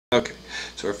Okay,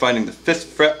 so we're finding the 5th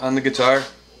fret on the guitar,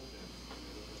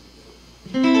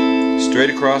 straight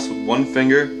across with one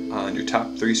finger on your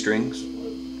top 3 strings,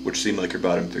 which seem like your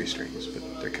bottom 3 strings,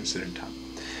 but they're considered top.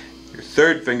 Your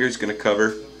 3rd finger is going to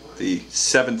cover the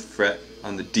 7th fret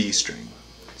on the D string.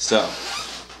 So,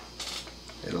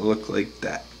 it'll look like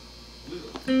that.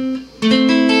 So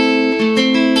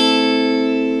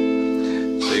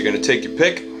you're going to take your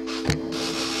pick,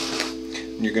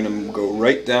 and you're going to go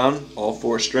right down all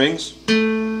 4 strings.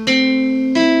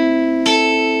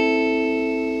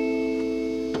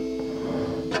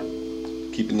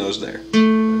 Keeping those there.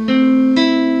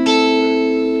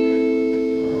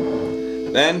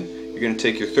 Then you're going to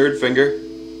take your 3rd finger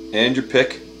and your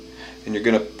pick, and you're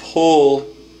going to pull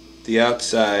the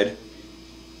outside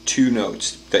 2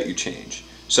 notes that you change.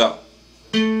 So,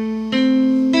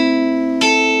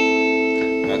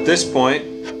 at this point,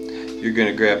 you're going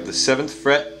to grab the 7th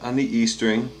fret on the E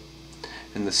string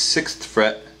and the 6th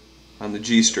fret on the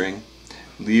G string.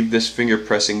 Leave this finger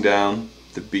pressing down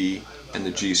the B and the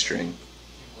G string.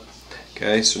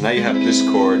 Okay, so now you have this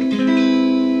chord.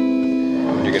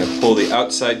 You're going to pull the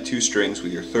outside 2 strings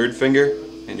with your 3rd finger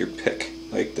and your pick,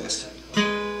 like this.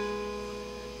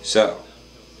 So,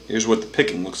 here's what the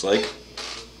picking looks like.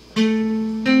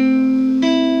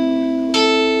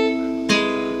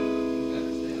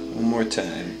 One more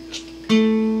time.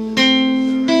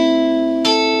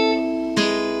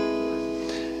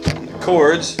 And the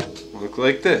chords look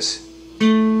like this.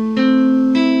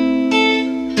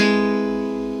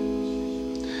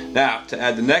 Now, to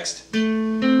add the next